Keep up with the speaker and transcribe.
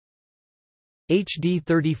HD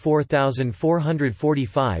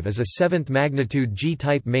 34445 is a 7th magnitude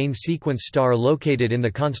G-type main sequence star located in the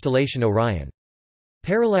constellation Orion.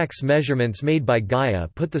 Parallax measurements made by Gaia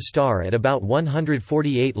put the star at about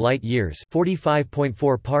 148 light-years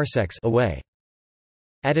 (45.4 parsecs) away.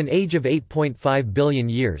 At an age of 8.5 billion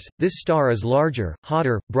years, this star is larger,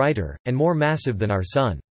 hotter, brighter, and more massive than our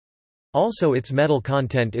Sun. Also, its metal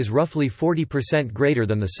content is roughly 40% greater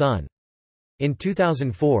than the Sun. In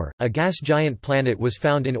 2004, a gas giant planet was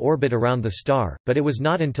found in orbit around the star, but it was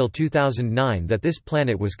not until 2009 that this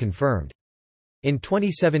planet was confirmed. In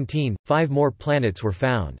 2017, 5 more planets were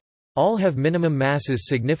found. All have minimum masses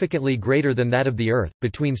significantly greater than that of the Earth,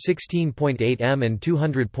 between 16.8 m and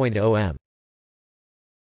 200.0 m.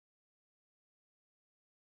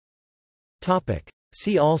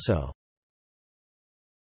 See also: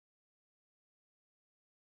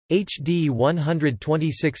 HD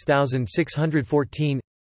 126614,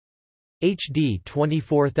 HD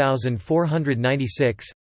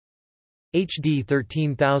 24496, HD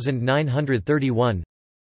 13931,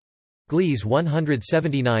 Gliese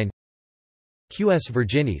 179, QS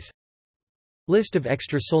Virginis. List of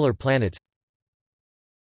extrasolar planets.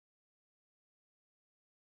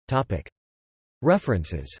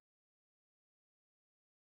 References.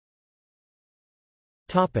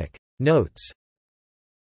 Notes